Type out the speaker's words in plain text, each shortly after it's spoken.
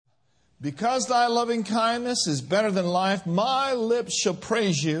Because thy loving kindness is better than life, my lips shall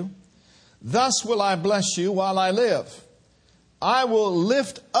praise you. Thus will I bless you while I live. I will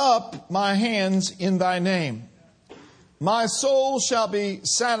lift up my hands in thy name. My soul shall be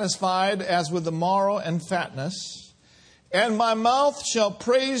satisfied as with the marrow and fatness, and my mouth shall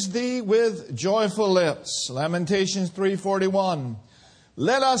praise thee with joyful lips. Lamentations 3:41.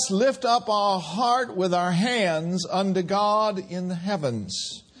 Let us lift up our heart with our hands unto God in the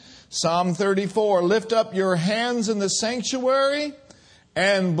heavens. Psalm 34, lift up your hands in the sanctuary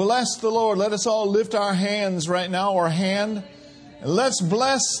and bless the Lord. Let us all lift our hands right now, or hand. And let's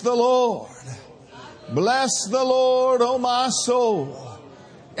bless the Lord. Bless the Lord, O my soul,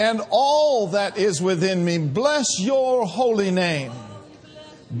 and all that is within me. Bless your holy name.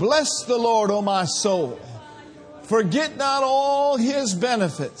 Bless the Lord, O my soul. Forget not all His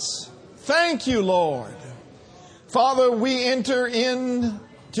benefits. Thank you, Lord. Father, we enter in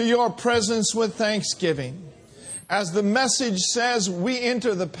to your presence with thanksgiving. As the message says, we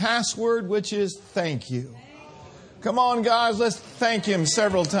enter the password, which is thank you. Come on, guys, let's thank Him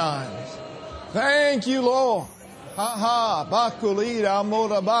several times. Thank you, Lord. Ha ha, bakulida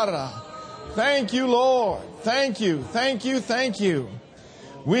morabara. Thank you, Lord. Thank you, thank you, thank you.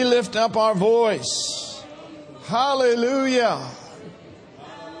 We lift up our voice. Hallelujah.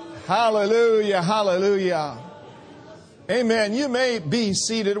 Hallelujah, hallelujah. Amen. You may be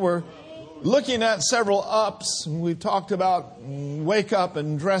seated. We're looking at several ups. We've talked about wake up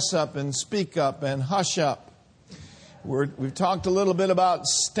and dress up and speak up and hush up. We've talked a little bit about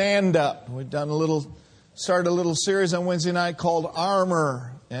stand up. We've started a little series on Wednesday night called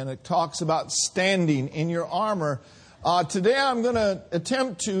Armor, and it talks about standing in your armor. Today I'm going to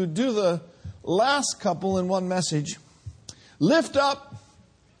attempt to do the last couple in one message. Lift up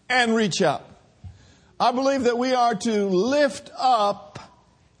and reach up. I believe that we are to lift up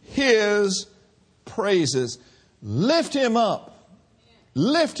His praises. Lift Him up.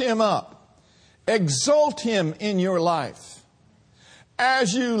 Lift Him up. Exalt Him in your life.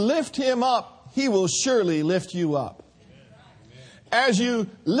 As you lift Him up, He will surely lift you up. As you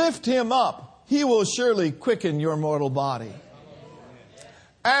lift Him up, He will surely quicken your mortal body.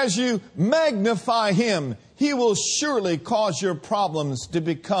 As you magnify Him, He will surely cause your problems to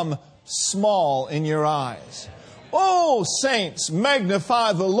become small in your eyes. Oh, saints,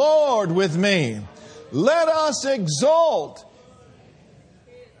 magnify the Lord with me. Let us exalt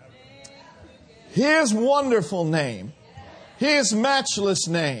His wonderful name, His matchless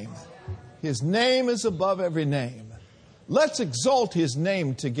name. His name is above every name. Let's exalt His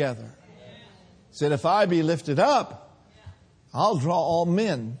name together. He said, if I be lifted up, I'll draw all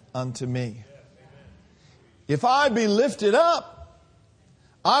men unto me. If I be lifted up,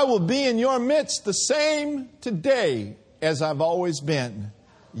 I will be in your midst the same today as I've always been,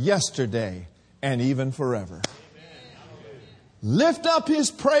 yesterday, and even forever. Lift up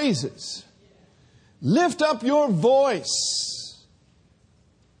His praises. Lift up your voice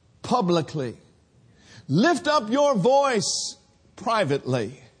publicly. Lift up your voice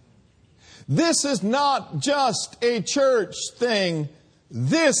privately. This is not just a church thing.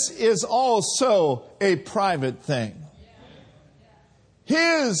 This is also a private thing.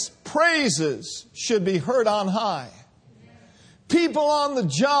 His praises should be heard on high. People on the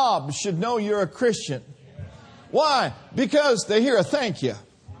job should know you're a Christian. Why? Because they hear a thank you.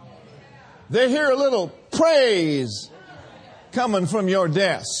 They hear a little praise coming from your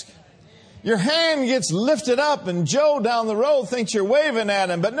desk. Your hand gets lifted up and Joe down the road thinks you're waving at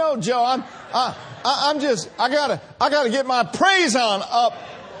him. But no, Joe, I gotta get my praise on up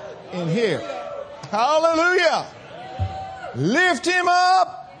in here. Hallelujah. Lift Him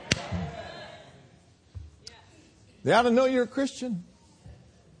up. They ought to know you're a Christian.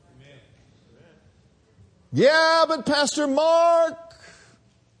 Yeah, but Pastor Mark,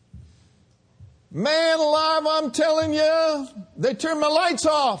 man alive, I'm telling you, they turned my lights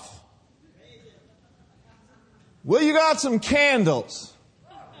off. Well, you got some candles.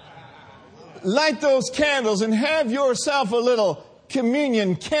 Light those candles and have yourself a little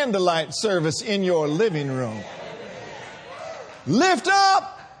communion candlelight service in your living room. Lift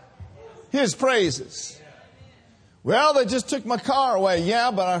up His praises. Well, they just took my car away.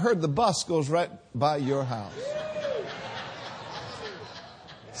 Yeah, but I heard the bus goes right by your house.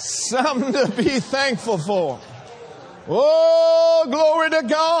 Something to be thankful for. Oh, glory to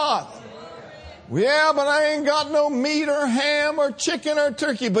God. Yeah, but I ain't got no meat or ham or chicken or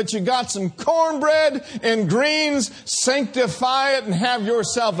turkey, but you got some cornbread and greens. Sanctify it and have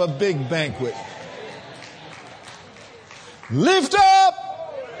yourself a big banquet. Lift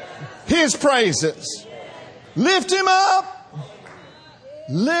up His praises. Lift Him up.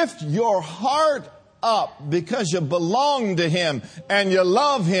 Lift your heart up because you belong to Him and you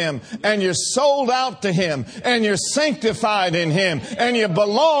love Him and you're sold out to Him and you're sanctified in Him and you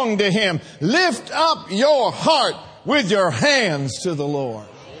belong to Him. Lift up your heart with your hands to the Lord.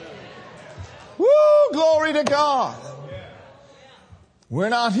 Woo! Glory to God. We're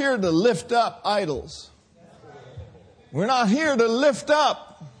not here to lift up idols. We're not here to lift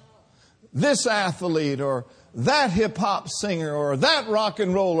up this athlete or that hip-hop singer or that rock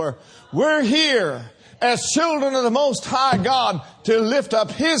and roller. We're here as children of the Most High God to lift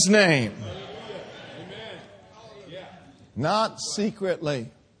up His name. Not secretly.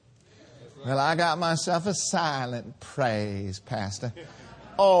 Well, I got myself a silent praise, Pastor.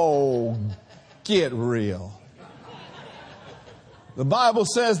 Oh, get real. The Bible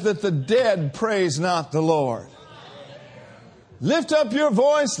says that the dead praise not the Lord. Lift up your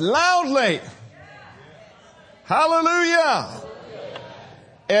voice loudly. Hallelujah.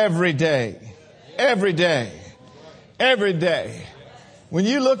 Every day. Every day. Every day. When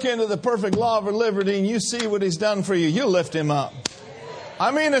you look into the perfect law of liberty and you see what He's done for you, you lift Him up.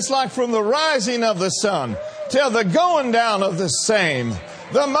 I mean, it's like from the rising of the sun till the going down of the same.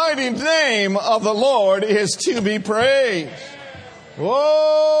 The mighty name of the Lord is to be praised.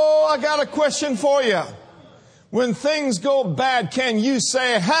 Oh, I got a question for you. When things go bad, can you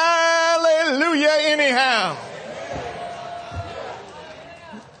say hallelujah anyhow?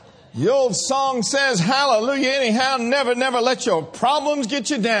 The old song says, hallelujah anyhow, never, never let your problems get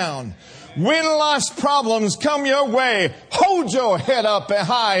you down. When life's problems come your way, hold your head up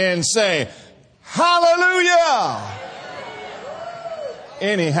high and say, hallelujah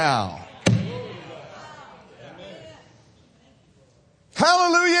anyhow.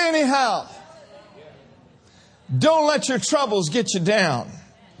 Hallelujah anyhow. Don't let your troubles get you down.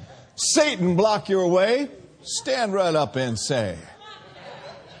 Satan block your way. Stand right up and say,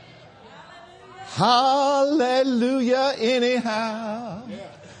 hallelujah anyhow.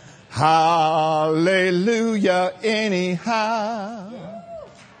 Hallelujah anyhow.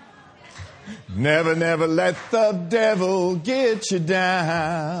 Never, never let the devil get you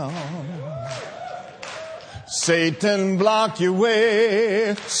down. Satan block your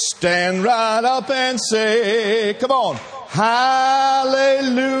way. Stand right up and say, come on,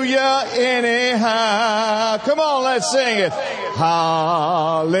 hallelujah anyhow. Come on, let's sing it.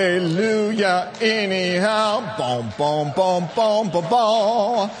 Hallelujah anyhow. Boom, boom, boom, boom, boom,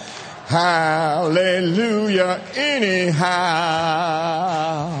 boom. Hallelujah anyhow.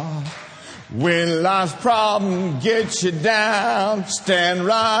 When life's problem gets you down, stand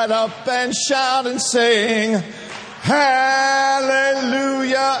right up and shout and sing, hallelujah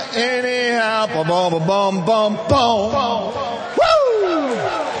anyhow. Boom, boom, boom, boom, boom. Woo!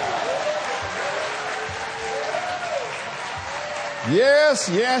 Yes,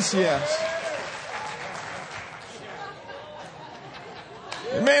 yes, yes.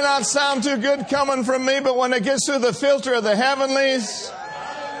 It may not sound too good coming from me, but when it gets through the filter of the heavenlies,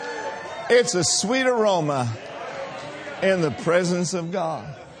 it's a sweet aroma in the presence of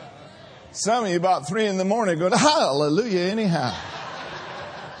God. Some of you about 3 a.m. go, hallelujah anyhow.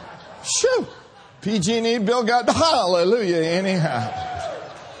 Shoo! PG&E bill got hallelujah anyhow.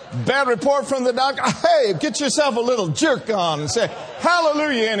 Bad report from the doctor. Hey, get yourself a little jerk on and say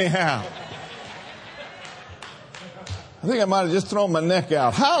hallelujah anyhow. I think I might have just thrown my neck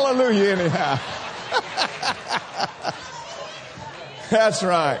out. Hallelujah anyhow. That's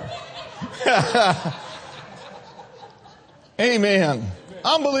right. Amen.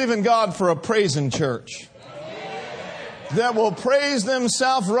 I'm believing God for a praising church that will praise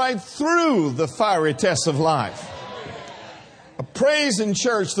themselves right through the fiery tests of life. A praising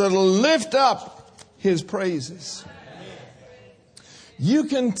church that will lift up His praises. You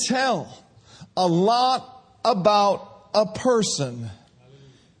can tell a lot about a person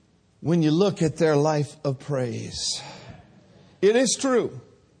when you look at their life of praise. It is true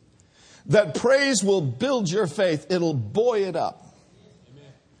that praise will build your faith. It'll buoy it up.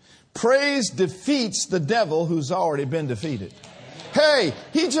 Praise defeats the devil who's already been defeated. Hey,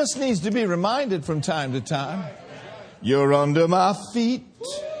 he just needs to be reminded from time to time. You're under my feet.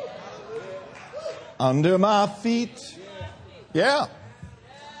 Under my feet. Yeah.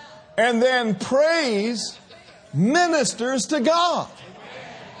 And then praise ministers to God.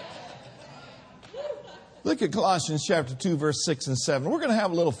 Look at Colossians chapter 2, verse 6 and 7. We're going to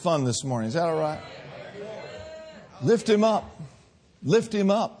have a little fun this morning. Is that all right? Lift Him up. Lift Him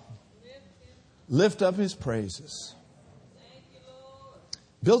up. Lift up His praises.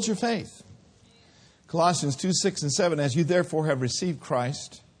 Build your faith. Colossians 2, 6 and 7. As you therefore have received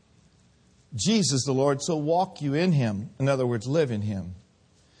Christ, Jesus the Lord, so walk you in Him. In other words, live in Him.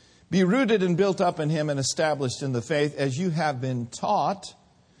 Be rooted and built up in Him and established in the faith as you have been taught,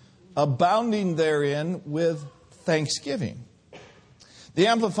 abounding therein with thanksgiving. The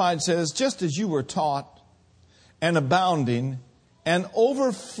Amplified says, just as you were taught and abounding and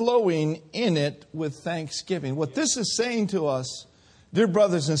overflowing in it with thanksgiving. What this is saying to us, dear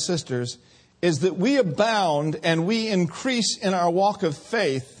brothers and sisters, is that we abound and we increase in our walk of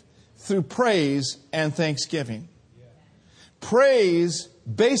faith through praise and thanksgiving. Praise,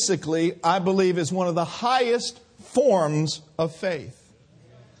 basically, I believe, is one of the highest forms of faith.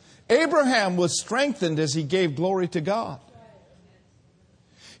 Abraham was strengthened as he gave glory to God.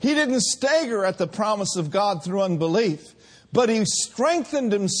 He didn't stagger at the promise of God through unbelief, but he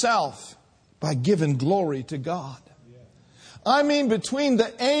strengthened himself by giving glory to God. I mean, between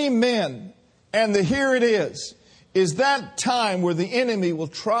the amen and the here it is that time where the enemy will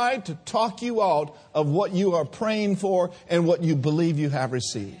try to talk you out of what you are praying for and what you believe you have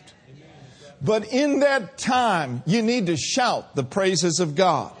received. But in that time, you need to shout the praises of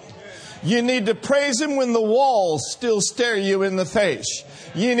God. You need to praise Him when the walls still stare you in the face.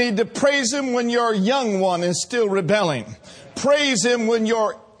 You need to praise Him when your young one is still rebelling. Praise Him when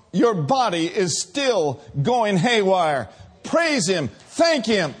your body is still going haywire. Praise Him. Thank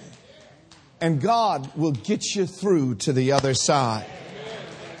Him. And God will get you through to the other side.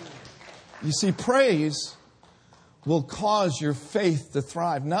 You see, praise will cause your faith to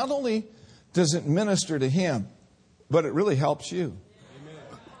thrive. Not only does it minister to Him, but it really helps you.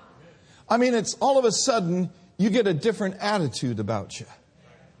 I mean, it's all of a sudden you get a different attitude about you.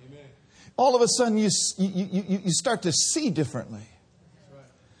 All of a sudden you start to see differently.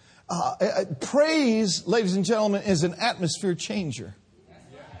 Praise, ladies and gentlemen, is an atmosphere changer.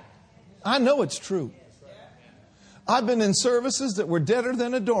 I know it's true. I've been in services that were deader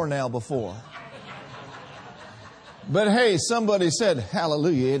than a doornail before. But hey, somebody said,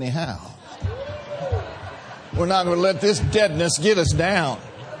 hallelujah anyhow. We're not going to let this deadness get us down.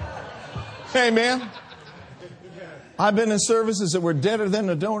 Amen. I've been in services that were deader than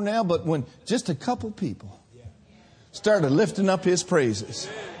a doornail, but when just a couple people started lifting up His praises,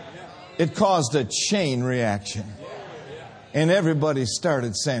 it caused a chain reaction. And everybody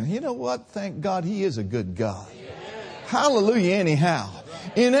started saying, you know what? Thank God He is a good God. Hallelujah anyhow.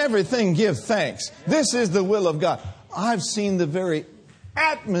 In everything give thanks. This is the will of God. I've seen the very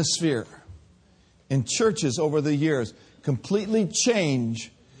atmosphere in churches over the years completely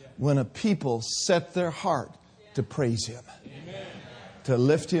change when a people set their heart to praise Him, to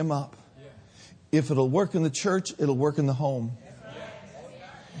lift Him up. If it'll work in the church, it'll work in the home.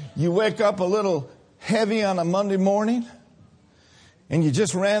 You wake up a little heavy on a Monday morning and you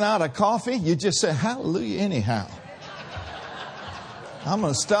just ran out of coffee, you just say, hallelujah anyhow. I'm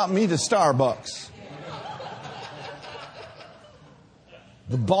going to stop me to Starbucks.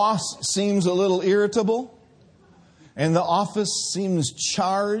 The boss seems a little irritable and the office seems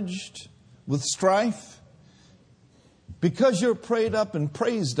charged with strife. Because you're prayed up and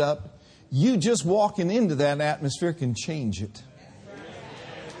praised up, you just walking into that atmosphere can change it.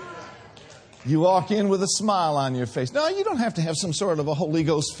 You walk in with a smile on your face. No, you don't have to have some sort of a Holy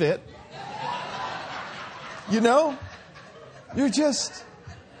Ghost fit. You know, you're just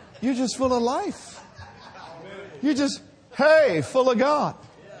full of life. You're just, hey, full of God.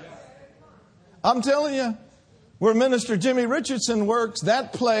 I'm telling you, where Minister Jimmy Richardson works,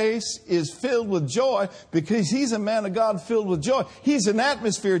 that place is filled with joy because he's a man of God filled with joy. He's an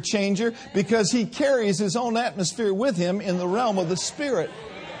atmosphere changer because he carries his own atmosphere with him in the realm of the Spirit.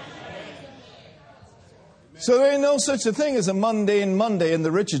 So there ain't no such a thing as a mundane Monday in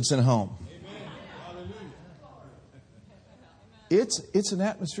the Richardson home. It's an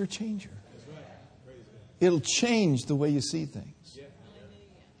atmosphere changer. It'll change the way you see things.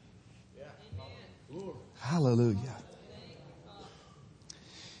 Hallelujah.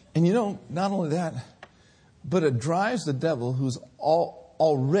 And you know, not only that, but it drives the devil, who's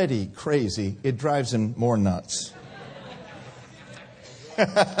already crazy, it drives him more nuts.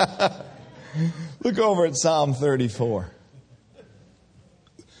 Look over at Psalm 34.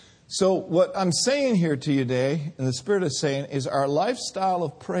 So what I'm saying here to you today, and the Spirit is saying, is our lifestyle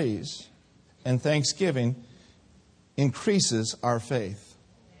of praise and thanksgiving increases our faith.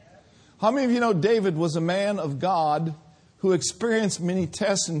 How many of you know David was a man of God who experienced many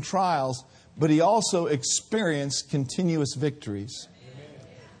tests and trials, but he also experienced continuous victories?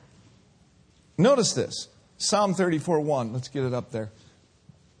 Notice this. Psalm 34:1. Let's get it up there.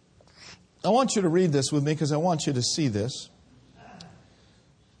 I want you to read this with me because I want you to see this.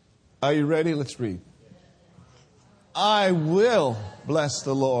 Are you ready? Let's read. I will bless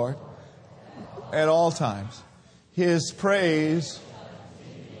the Lord at all times. His praise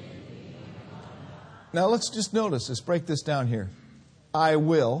Now let's just notice, let's break this down here. I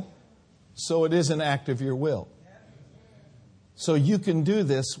will, so it is an act of your will. So you can do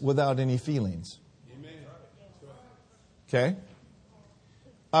this without any feelings. Okay?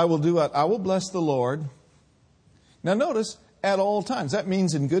 I will do it. I will bless the Lord. Now notice, at all times. That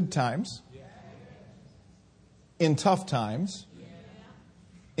means in good times, in tough times,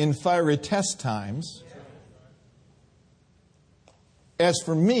 in fiery test times. As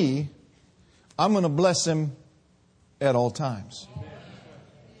for me, I'm going to bless him at all times.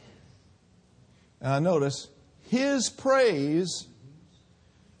 Now notice, his praise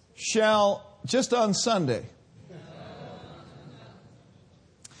shall, just on Sunday.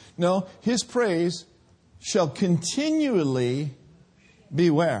 No, his praise shall continually be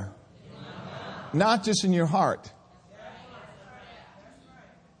where? Not just in your heart,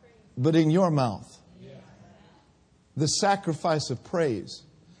 but in your mouth. The sacrifice of praise.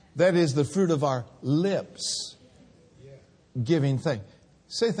 That is the fruit of our lips. Giving thanks.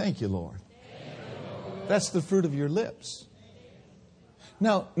 Say thank you, Lord. That's the fruit of your lips.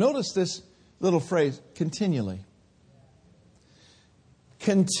 Now, notice this little phrase, continually.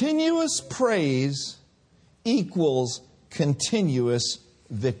 Continuous praise equals continuous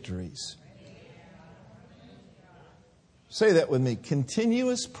victories. Say that with me.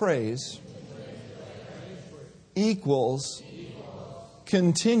 Continuous praise equals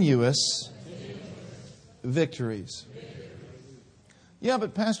continuous victories. Yeah,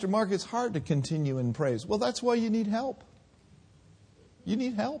 but Pastor Mark, it's hard to continue in praise. Well, that's why you need help. You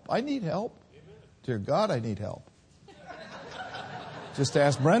need help. I need help. Dear God, I need help. Just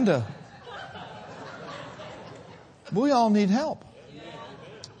ask Brenda. We all need help.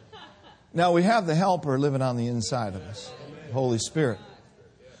 Now, we have the helper living on the inside of us, the Holy Spirit.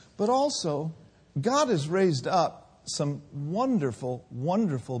 But also, God has raised up some wonderful,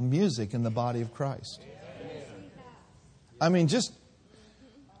 wonderful music in the body of Christ.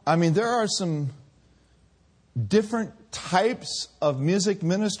 There are some different types of music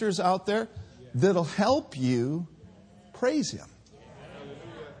ministers out there that'll help you praise Him.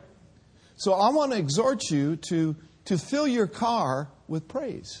 So I want to exhort you to fill your car with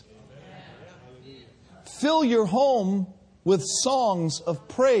praise. Fill your home with songs of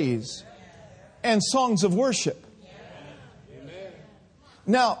praise and songs of worship.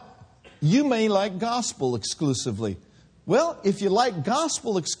 Now, you may like gospel exclusively. Well, if you like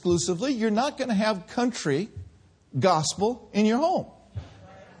gospel exclusively, you're not going to have country gospel in your home.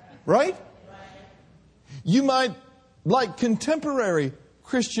 Right? You might like contemporary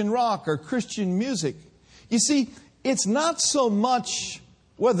Christian rock or Christian music. You see, it's not so much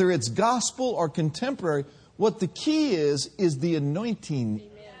whether it's gospel or contemporary. What the key is the anointing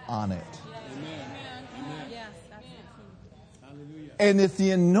on it. And if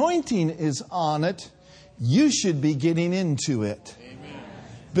the anointing is on it, you should be getting into it.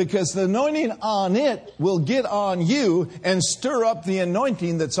 Because the anointing on it will get on you and stir up the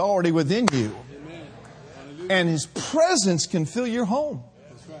anointing that's already within you. And His presence can fill your home.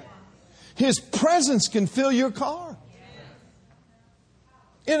 His presence can fill your car.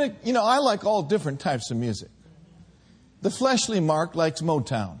 I like all different types of music. The fleshly Mark likes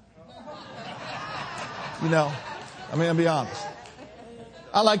Motown. I'll be honest.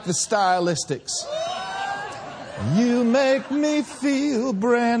 I like the stylistics. You make me feel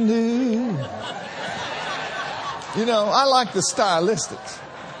brand new. I like the stylistics.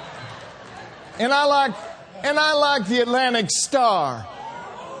 And I like the Atlantic Star.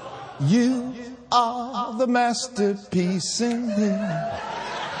 You are the masterpiece in me.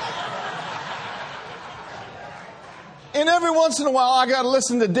 And every once in a while, I got to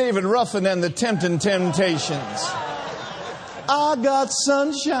listen to David Ruffin and the Tempting Temptations. I got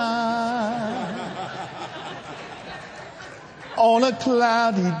sunshine on a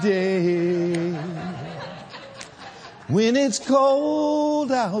cloudy day when it's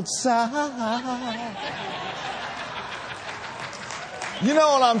cold outside. You know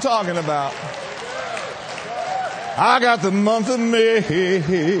what I'm talking about. I got the month of May.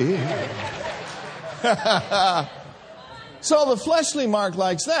 So the fleshly Mark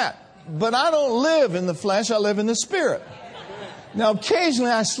likes that. But I don't live in the flesh, I live in the Spirit. Now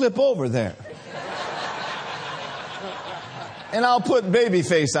occasionally I slip over there. And I'll put baby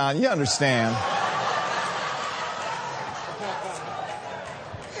face on, you understand.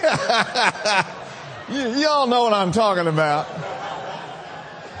 You all know what I'm talking about.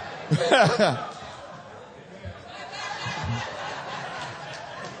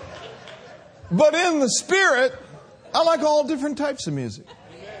 But in the Spirit, I like all different types of music.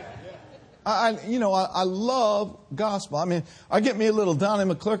 I love gospel. I get me a little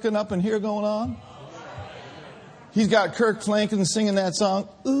Donnie McClurkin up in here going on. He's got Kirk Franklin singing that song.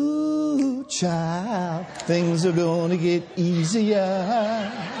 Ooh, child, things are going to get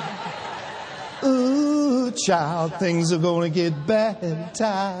easier. Ooh, child, things are going to get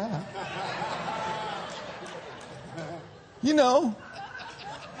better. You know,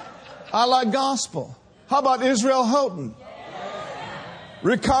 I like gospel. How about Israel Houghton?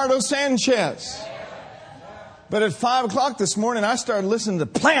 Ricardo Sanchez. But at 5 o'clock this morning, I started listening to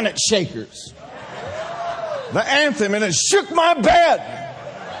Planet Shakers. The anthem, and it shook my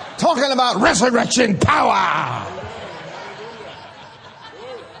bed. Talking about resurrection power.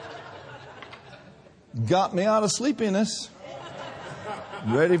 Got me out of sleepiness.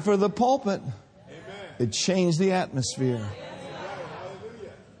 Ready for the pulpit. It changed the atmosphere.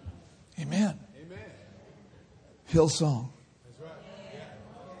 Amen. Hillsong.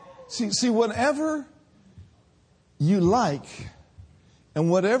 See, whatever you like and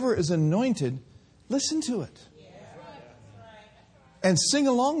whatever is anointed, listen to it. And sing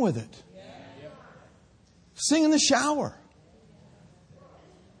along with it. Sing in the shower.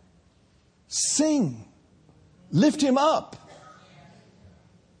 Sing. Lift Him up.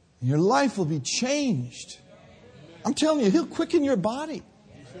 Your life will be changed. I'm telling you, He'll quicken your body.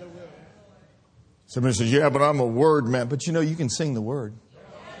 Somebody says, yeah, but I'm a word man. But you know, you can sing the word.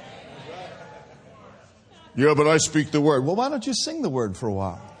 Yeah, but I speak the word. Well, why don't you sing the word for a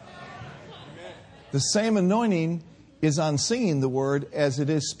while? The same anointing is on singing the word as it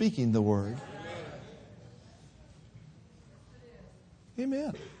is speaking the word.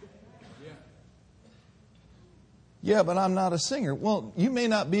 Amen. Yeah, but I'm not a singer. Well, you may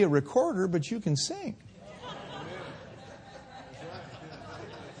not be a recorder, but you can sing.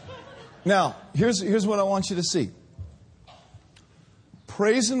 Now, here's what I want you to see.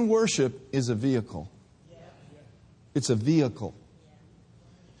 Praise and worship is a vehicle. It's a vehicle.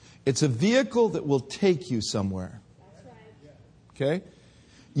 It's a vehicle that will take you somewhere. Okay?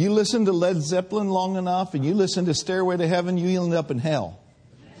 You listen to Led Zeppelin long enough and you listen to Stairway to Heaven, you end up in hell.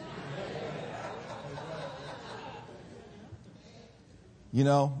 You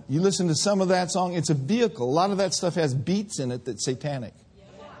know, you listen to some of that song, it's a vehicle. A lot of that stuff has beats in it that's satanic.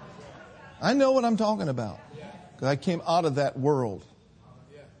 I know what I'm talking about, because I came out of that world.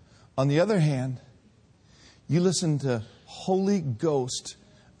 On the other hand, you listen to Holy Ghost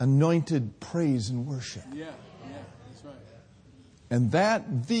anointed praise and worship. That's right. And that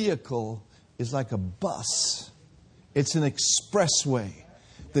vehicle is like a bus. It's an expressway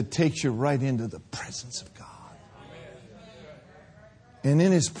that takes you right into the presence of God. And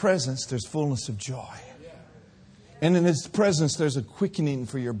in His presence, there's fullness of joy. And in His presence, there's a quickening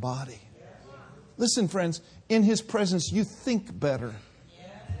for your body. Listen, friends, in His presence, you think better.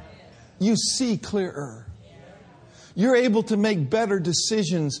 You see clearer. You're able to make better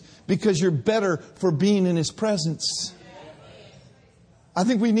decisions because you're better for being in His presence. I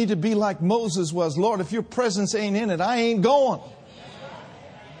think we need to be like Moses was. Lord, if your presence ain't in it, I ain't going.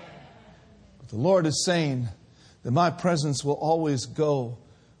 But the Lord is saying that my presence will always go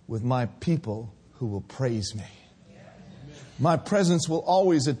with my people who will praise me. My presence will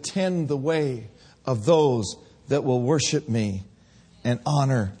always attend the way of those that will worship me and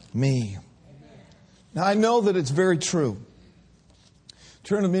honor me. Now, I know that it's very true.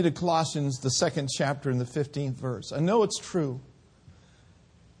 Turn with me to Colossians, the 2nd chapter and the 15th verse. I know it's true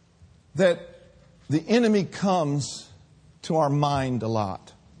that the enemy comes to our mind a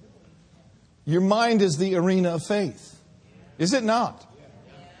lot. Your mind is the arena of faith. Is it not?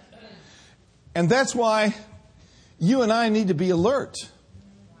 And that's why you and I need to be alert.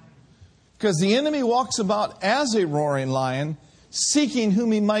 Because the enemy walks about as a roaring lion, seeking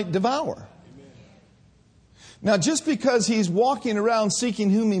whom he might devour. Now, just because he's walking around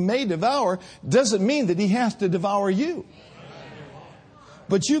seeking whom he may devour, doesn't mean that he has to devour you.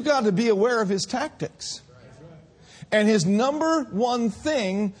 But you've got to be aware of his tactics. And his number one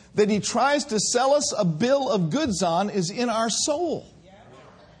thing that he tries to sell us a bill of goods on is in our soul.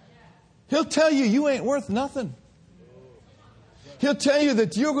 He'll tell you you ain't worth nothing. He'll tell you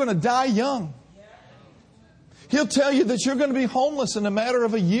that you're going to die young. He'll tell you that you're going to be homeless in a matter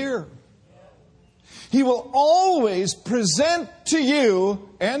of a year. He will always present to you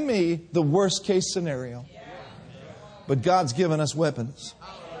and me the worst case scenario. But God's given us weapons.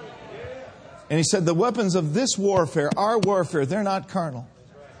 And He said the weapons of this warfare, our warfare, they're not carnal.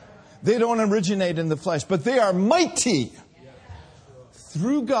 They don't originate in the flesh, but they are mighty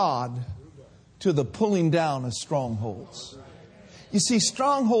through God to the pulling down of strongholds. You see,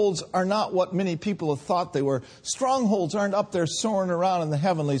 strongholds are not what many people have thought they were. Strongholds aren't up there soaring around in the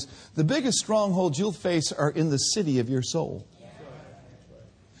heavenlies. The biggest strongholds you'll face are in the city of your soul.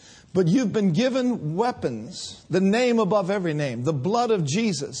 But you've been given weapons, the name above every name, the blood of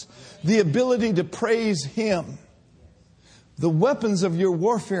Jesus, the ability to praise Him. The weapons of your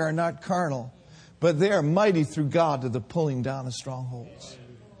warfare are not carnal, but they are mighty through God to the pulling down of strongholds.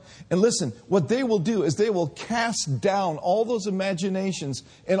 And listen, what they will do is they will cast down all those imaginations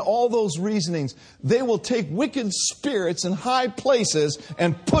and all those reasonings. They will take wicked spirits in high places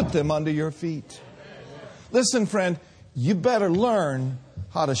and put them under your feet. Listen, friend, you better learn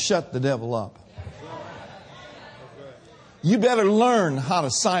how to shut the devil up. You better learn how to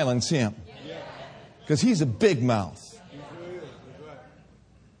silence him. Because he's a big mouth.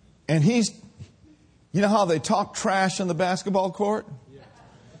 And you know how they talk trash on the basketball court?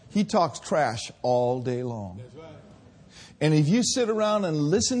 He talks trash all day long. And if you sit around and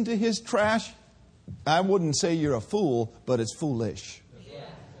listen to his trash, I wouldn't say you're a fool, but it's foolish.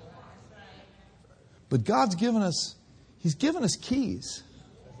 But God's given us, He's given us keys.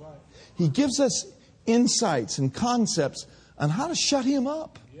 He gives us insights and concepts on how to shut him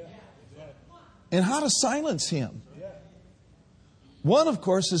up and how to silence him. One, of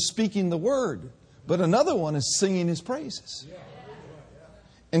course, is speaking the word, but another one is singing his praises.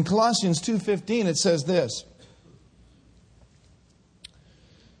 In Colossians 2:15, it says this.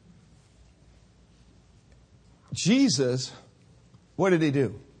 Jesus, what did he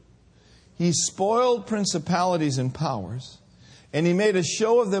do? He spoiled principalities and powers, and he made a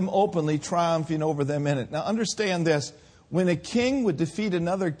show of them openly, triumphing over them in it. Now understand this. When a king would defeat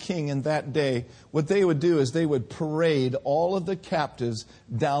another king in that day, what they would do is they would parade all of the captives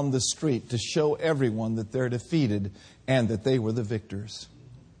down the street to show everyone that they're defeated and that they were the victors.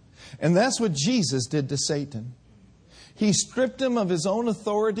 And that's what Jesus did to Satan. He stripped him of his own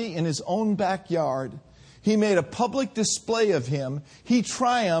authority in his own backyard. He made a public display of him. He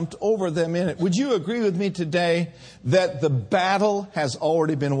triumphed over them in it. Would you agree with me today that the battle has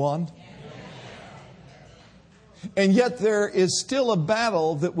already been won? And yet there is still a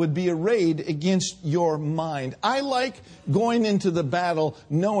battle that would be arrayed against your mind. I like going into the battle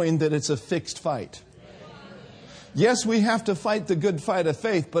knowing that it's a fixed fight. Yes, we have to fight the good fight of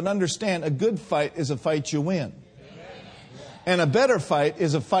faith, but understand a good fight is a fight you win. And a better fight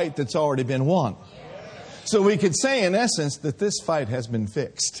is a fight that's already been won. So we could say in essence that this fight has been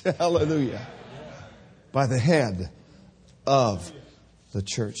fixed. Hallelujah. By the head of the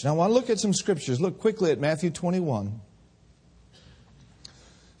church. Now I want to look at some scriptures. Look quickly at Matthew 21.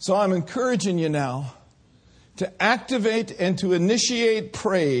 So I'm encouraging you now to activate and to initiate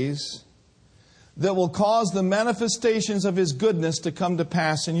praise that will cause the manifestations of His goodness to come to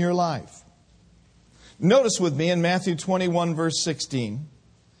pass in your life. Notice with me in Matthew 21 verse 16.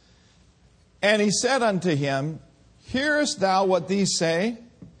 And he said unto him, Hearest thou what these say?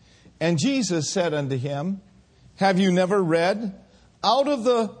 And Jesus said unto him, Have you never read? Out of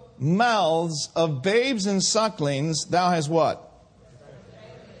the mouths of babes and sucklings thou hast what?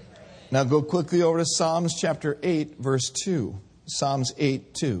 Now go quickly over to Psalms chapter 8 verse 2. Psalms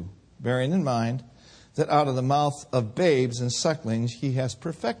 8:2. Bearing in mind that out of the mouth of babes and sucklings He has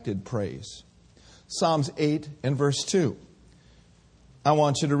perfected praise. Psalms 8 and verse 2. I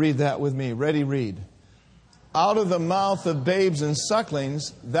want you to read that with me. Ready, read. Out of the mouth of babes and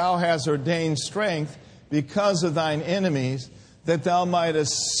sucklings thou hast ordained strength because of thine enemies, that thou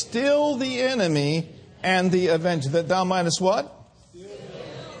mightest still the enemy and the avenger. That thou mightest what?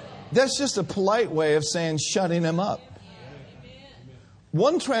 That's just a polite way of saying shutting him up.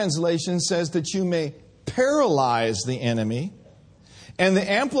 One translation says that you may paralyze the enemy. And the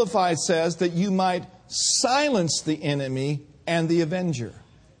Amplified says that you might silence the enemy and the avenger.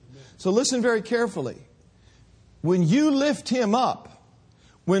 So listen very carefully. When you lift him up,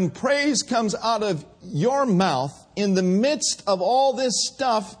 when praise comes out of your mouth in the midst of all this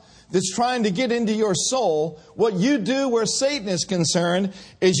stuff that's trying to get into your soul, what you do where Satan is concerned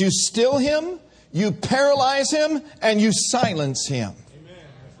is you still him, you paralyze him, and you silence him.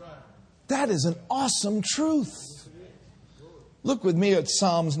 That is an awesome truth. Look with me at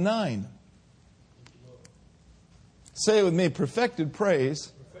Psalms 9. Say with me, perfected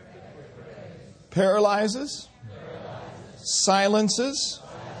praise paralyzes, silences,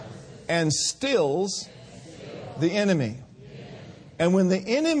 and stills the enemy. And when the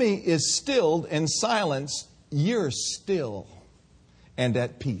enemy is stilled and silenced, you're still and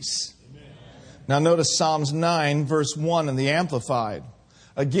at peace. Now notice Psalms 9 verse 1 in the Amplified.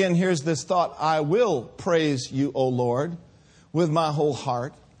 Again, here's this thought. I will praise you, O Lord, with my whole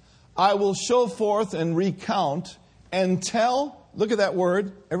heart. I will show forth and recount and tell. Look at that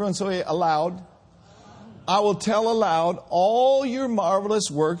word. Everyone say aloud. I will tell aloud all your marvelous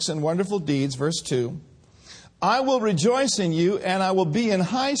works and wonderful deeds. Verse 2. I will rejoice in you, and I will be in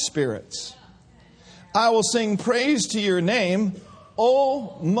high spirits. I will sing praise to your name,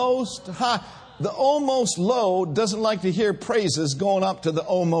 O Most High. The O Most Low doesn't like to hear praises going up to the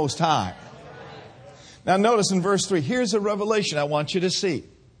O Most High. Now notice in verse 3, here's a revelation I want you to see.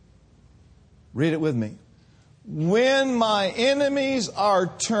 Read it with me. When my enemies are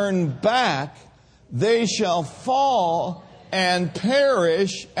turned back, they shall fall and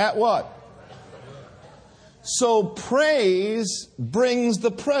perish at what? So praise brings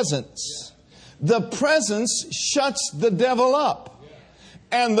the presence. The presence shuts the devil up.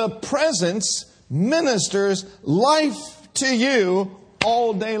 And the presence ministers life to you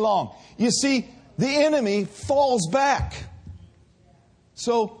all day long. You see, the enemy falls back.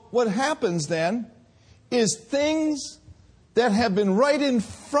 So what happens then is things that have been right in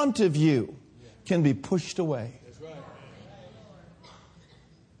front of you can be pushed away.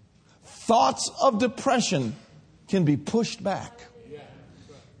 Thoughts of depression can be pushed back.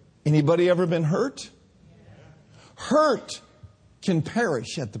 Anybody ever been hurt? Hurt can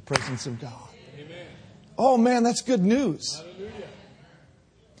perish at the presence of God. Oh man, that's good news.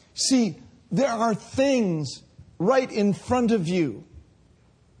 See, there are things right in front of you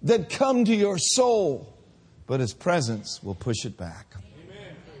that come to your soul, but His presence will push it back.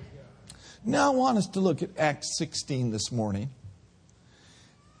 Now I want us to look at Acts 16 this morning.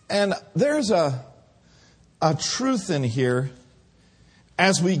 And there's a truth in here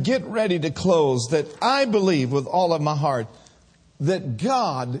as we get ready to close that I believe with all of my heart that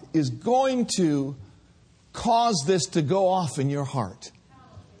God is going to cause this to go off in your heart.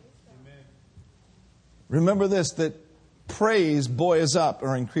 Remember this, that praise buoys up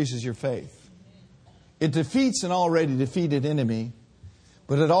or increases your faith. It defeats an already defeated enemy,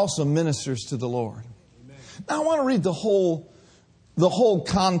 but it also ministers to the Lord. Now I want to read the whole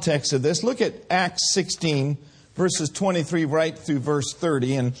context of this. Look at Acts 16, verses 23 right through verse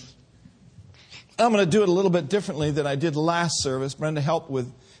 30. And I'm going to do it a little bit differently than I did last service. Brenda helped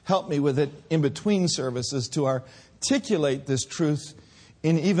me with it in between services to articulate this truth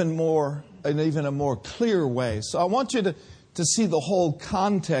in even a more clear way. So I want you to see the whole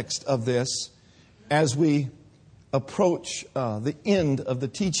context of this as we approach the end of the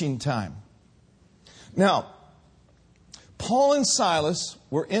teaching time. Now, Paul and Silas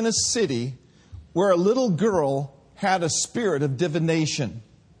were in a city where a little girl had a spirit of divination.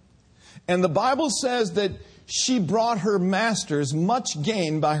 And the Bible says that she brought her masters much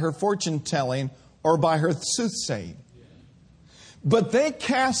gain by her fortune telling or by her soothsaying. But they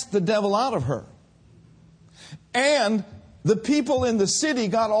cast the devil out of her. And the people in the city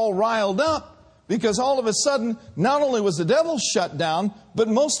got all riled up because all of a sudden, not only was the devil shut down, but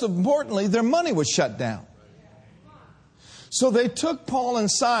most importantly, their money was shut down. So they took Paul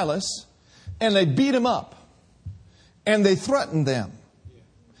and Silas and they beat them up. And they threatened them.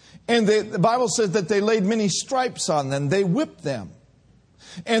 And the Bible says that they laid many stripes on them. They whipped them.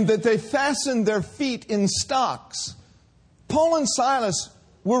 And that they fastened their feet in stocks. Paul and Silas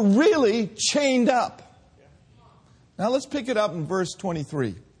were really chained up. Now let's pick it up in verse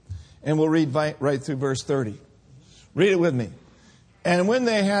 23. And we'll read right through verse 30. Read it with me. And when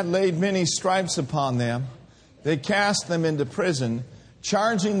they had laid many stripes upon them, they cast them into prison,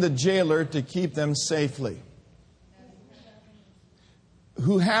 charging the jailer to keep them safely.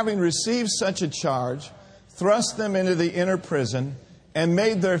 Who, having received such a charge, thrust them into the inner prison and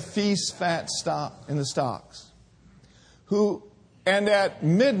made their feast fat in the stocks. And at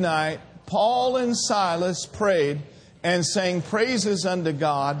midnight, Paul and Silas prayed and sang praises unto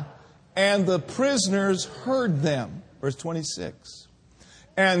God, and the prisoners heard them. Verse 26.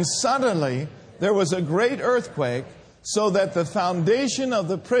 And suddenly there was a great earthquake, so that the foundation of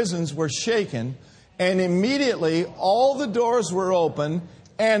the prisons were shaken, and immediately all the doors were open,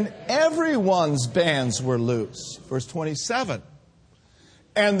 and everyone's bands were loose. Verse 27.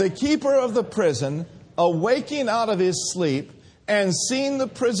 And the keeper of the prison, awaking out of his sleep, and seeing the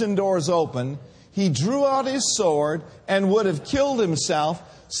prison doors open, he drew out his sword and would have killed himself,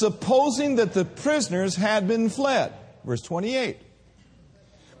 supposing that the prisoners had been fled. Verse 28.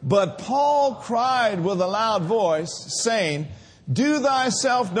 But Paul cried with a loud voice, saying, Do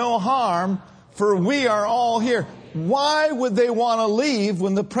thyself no harm, for we are all here. Why would they want to leave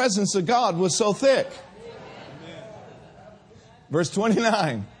when the presence of God was so thick? Verse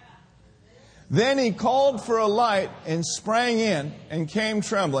 29. Then he called for a light and sprang in and came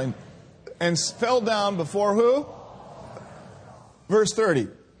trembling and fell down before who? Verse 30.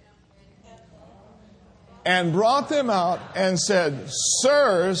 And brought them out and said,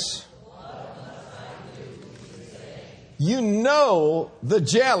 Sirs, you know the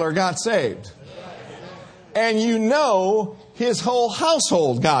jailer got saved. And you know his whole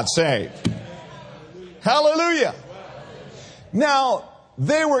household got saved. Hallelujah. Now,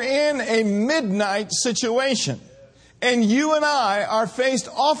 they were in a midnight situation. And you and I are faced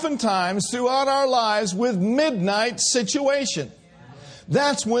oftentimes throughout our lives with midnight situation.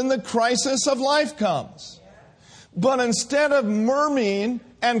 That's when the crisis of life comes. But instead of murmuring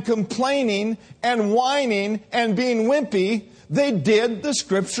and complaining and whining and being wimpy, they did the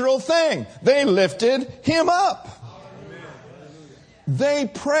scriptural thing. They lifted him up.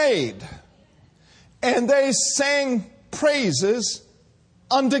 They prayed. And they sang praises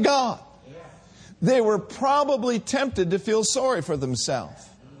unto God. They were probably tempted to feel sorry for themselves.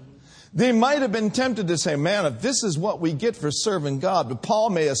 They might have been tempted to say, man, if this is what we get for serving God. But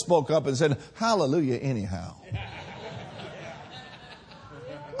Paul may have spoke up and said, hallelujah anyhow.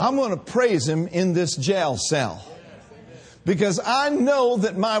 I'm going to praise him in this jail cell. Because I know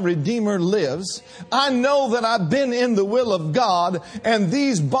that my Redeemer lives. I know that I've been in the will of God. And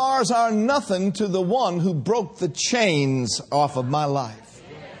these bars are nothing to the one who broke the chains off of my life.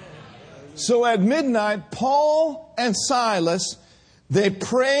 So at midnight, Paul and Silas, they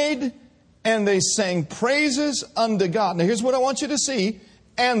prayed and they sang praises unto God. Now here's what I want you to see.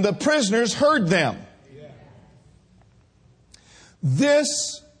 And the prisoners heard them.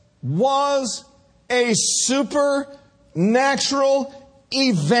 This was a supernatural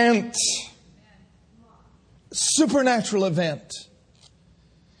event. Supernatural event.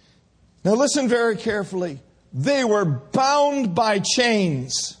 Now listen very carefully. They were bound by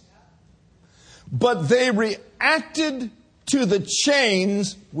chains. But they reacted to the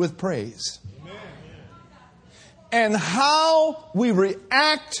chains with praise. And how we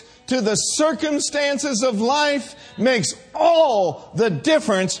react to the circumstances of life makes all the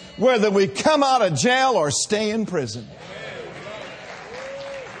difference whether we come out of jail or stay in prison.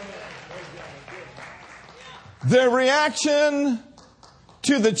 Their reaction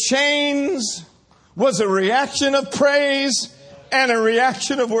to the chains was a reaction of praise and a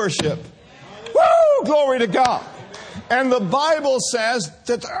reaction of worship. Woo! Glory to God. And the Bible says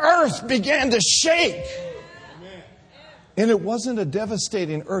that the earth began to shake. And it wasn't a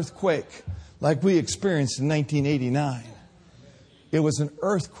devastating earthquake like we experienced in 1989. It was an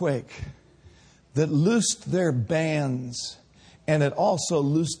earthquake that loosed their bands, and it also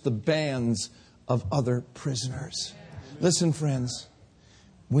loosed the bands of other prisoners. Listen, friends,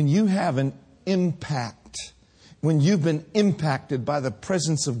 when you have an impact, when you've been impacted by the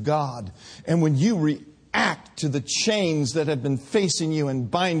presence of God, and when you react to the chains that have been facing you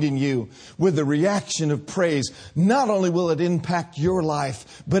and binding you with the reaction of praise, not only will it impact your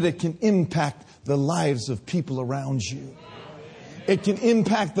life, but it can impact the lives of people around you. It can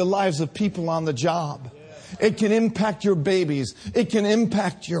impact the lives of people on the job. It can impact your babies. It can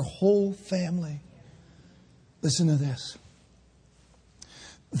impact your whole family. Listen to this.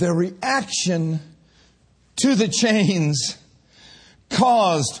 The reaction to the chains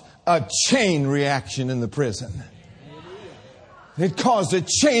caused a chain reaction in the prison. It caused a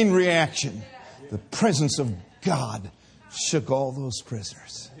chain reaction. The presence of God shook all those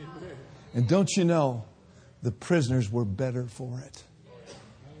prisoners. And don't you know, the prisoners were better for it.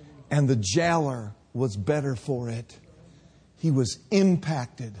 And the jailer was better for it. He was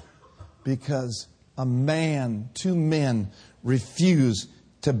impacted because two men refused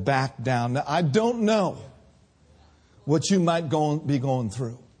to back down. Now, I don't know what you might be going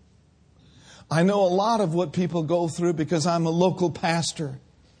through. I know a lot of what people go through because I'm a local pastor.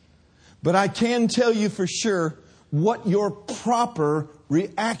 But I can tell you for sure what your proper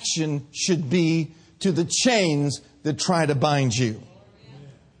reaction should be to the chains that try to bind you.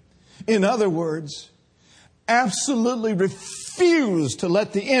 In other words, absolutely refuse to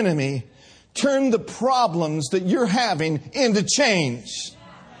let the enemy turn the problems that you're having into chains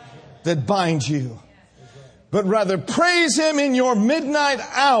that bind you. But rather praise Him in your midnight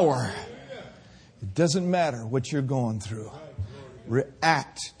hour. It doesn't matter what you're going through.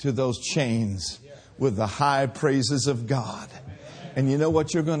 React to those chains with the high praises of God. And you know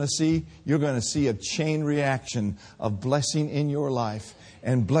what you're going to see? You're going to see a chain reaction of blessing in your life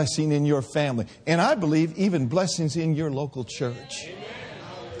and blessing in your family. And I believe even blessings in your local church.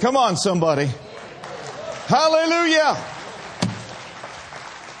 Come on, somebody. Hallelujah.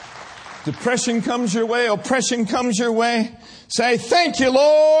 Depression comes your way, oppression comes your way. Say, thank you,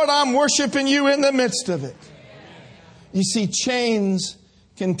 Lord. I'm worshiping you in the midst of it. You see, chains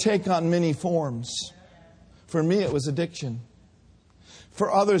can take on many forms. For me, it was addiction.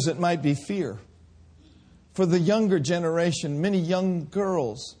 For others, it might be fear. For the younger generation, many young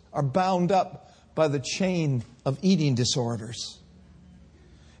girls are bound up by the chain of eating disorders.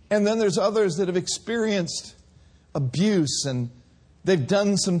 And then there's others that have experienced abuse and they've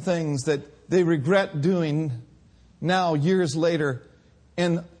done some things that they regret doing now, years later.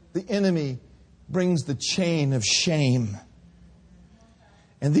 And the enemy brings the chain of shame.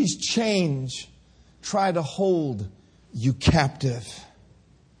 And these chains try to hold you captive.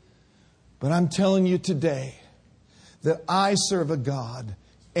 But I'm telling you today that I serve a God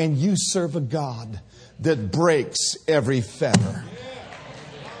and you serve a God that breaks every fetter.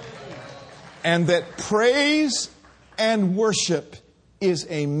 And that praise and worship is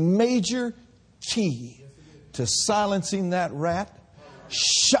a major key to silencing that rat,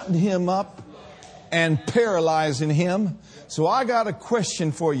 shutting him up, and paralyzing him. So I got a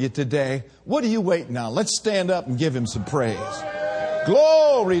question for you today. What are you waiting on? Let's stand up and give him some praise.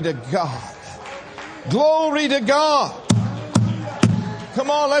 Glory to God. Glory to God. Come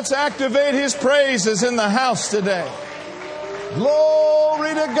on, let's activate his praises in the house today. Glory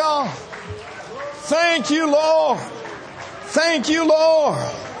to God. Thank you, Lord. Thank you, Lord.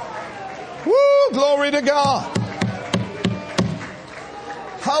 Woo, glory to God.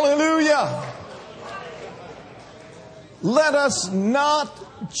 Hallelujah. Let us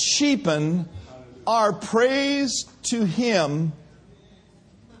not cheapen our praise to him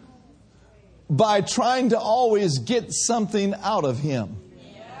by trying to always get something out of him.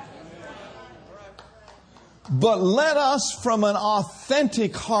 But let us, from an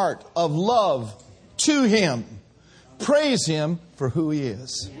authentic heart of love to him, praise him for who he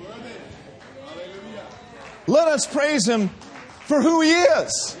is. Let us praise him for who he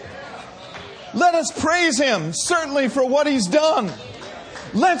is. Let us praise him certainly for what he's done.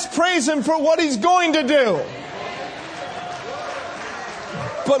 Let's praise him for what he's going to do.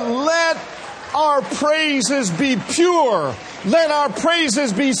 But let our praises be pure. Let our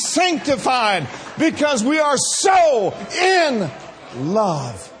praises be sanctified, because we are so in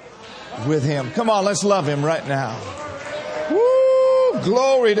love with him. Come on, let's love him right now. Woo!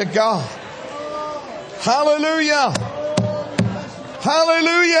 Glory to God. Hallelujah.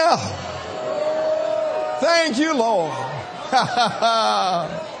 Hallelujah. Thank you, Lord.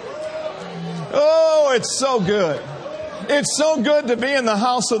 Oh, it's so good. It's so good to be in the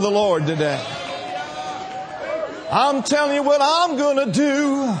house of the Lord today. I'm telling you what I'm going to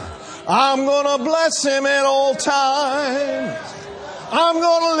do. I'm going to bless him at all times. I'm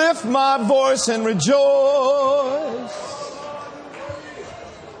going to lift my voice and rejoice.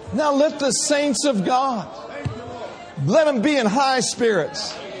 Now let the saints of God, let them be in high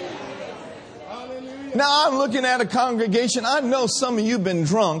spirits. Now I'm looking at a congregation. I know some of you have been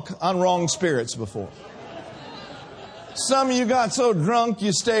drunk on wrong spirits before. Some of you got so drunk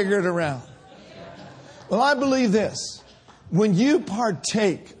you staggered around. Well, I believe this. When you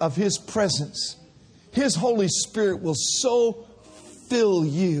partake of his presence, his Holy Spirit will so fill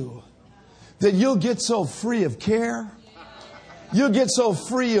you that you'll get so free of care. You'll get so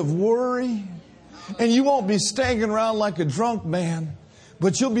free of worry. And you won't be staggering around like a drunk man,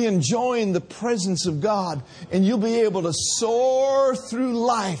 but you'll be enjoying the presence of God. And you'll be able to soar through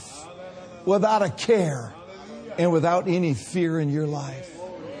life without a care and without any fear in your life.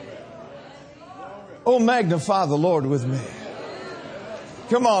 Oh, magnify the Lord with me.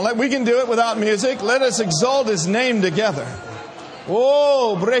 Come on, we can do it without music. Let us exalt his name together.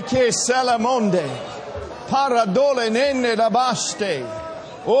 Oh, breke salamonde, paradole nene rabaste,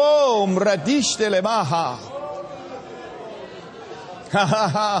 oh, mradiste lebaha. Ha ha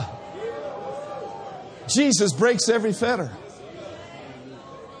ha. Jesus breaks every fetter.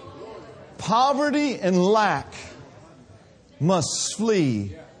 Poverty and lack must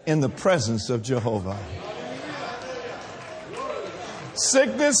flee in the presence of Jehovah.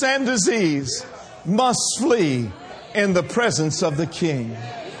 Sickness and disease must flee in the presence of the King.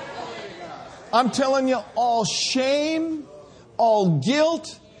 I'm telling you, all shame, all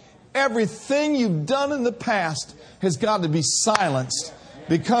guilt, everything you've done in the past has got to be silenced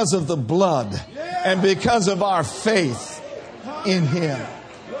because of the blood and because of our faith in him.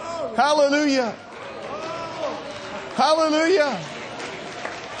 Hallelujah. Hallelujah.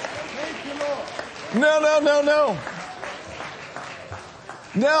 No.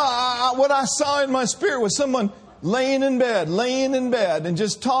 Now, what I saw in my spirit was someone laying in bed and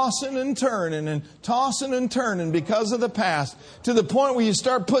just tossing and turning because of the past, to the point where you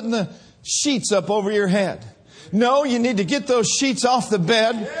start putting the sheets up over your head. No, you need to get those sheets off the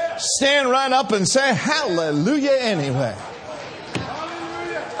bed, stand right up and say hallelujah anyway.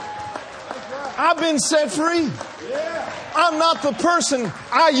 I've been set free. I'm not the person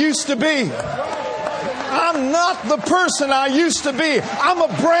I used to be. I'm not the person I used to be. I'm a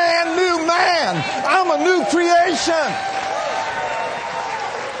brand new man. I'm a new creation.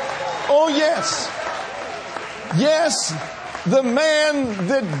 Oh, yes. Yes, the man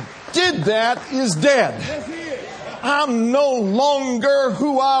that did that is dead. I'm no longer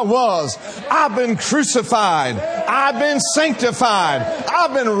who I was. I've been crucified. I've been sanctified.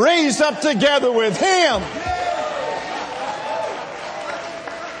 I've been raised up together with Him.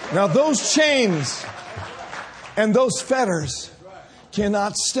 Now those chains and those fetters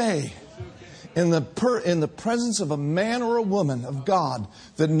cannot stay in the presence of a man or a woman of God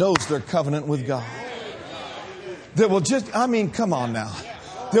that knows their covenant with God. That will just, come on now.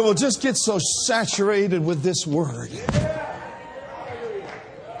 That will just get so saturated with this word.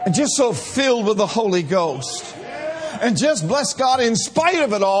 And just so filled with the Holy Ghost. And just bless God in spite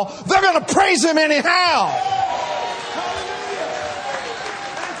of it all. They're going to praise Him anyhow.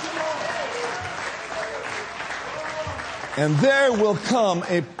 And there will come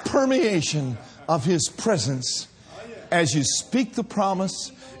a permeation of His presence as you speak the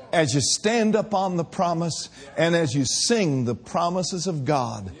promise, as you stand up on the promise, and as you sing the promises of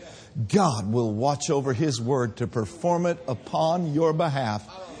God. God will watch over His word to perform it upon your behalf,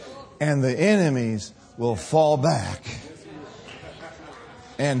 and the enemies will fall back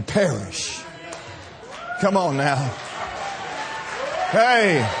and perish. Come on now.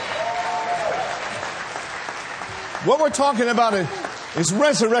 Hey. What we're talking about is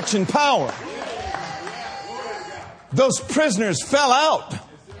resurrection power. Those prisoners fell out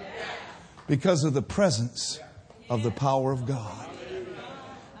because of the presence of the power of God.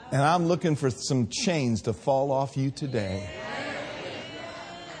 And I'm looking for some chains to fall off you today.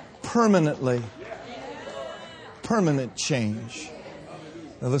 Permanently. Permanent change.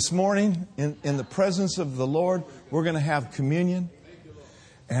 Now this morning, in the presence of the Lord, we're going to have communion.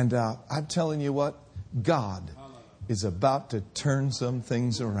 And I'm telling you what, God is about to turn some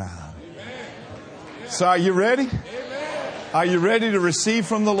things around. So are you ready? Are you ready to receive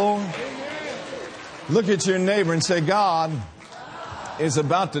from the Lord? Look at your neighbor and say, God is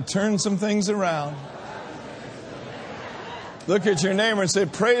about to turn some things around. Look at your neighbor and say,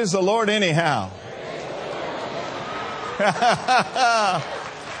 praise the Lord anyhow.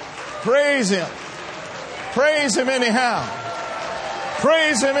 Praise Him. Praise Him anyhow.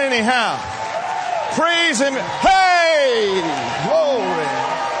 Praise Him anyhow. Praise Him. Hey! Glory.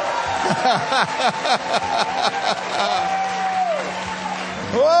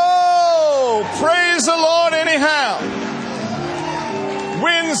 Whoa! Praise the Lord anyhow.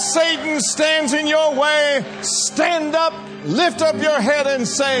 When Satan stands in your way, stand up, lift up your head and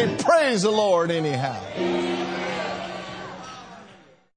say, praise the Lord anyhow.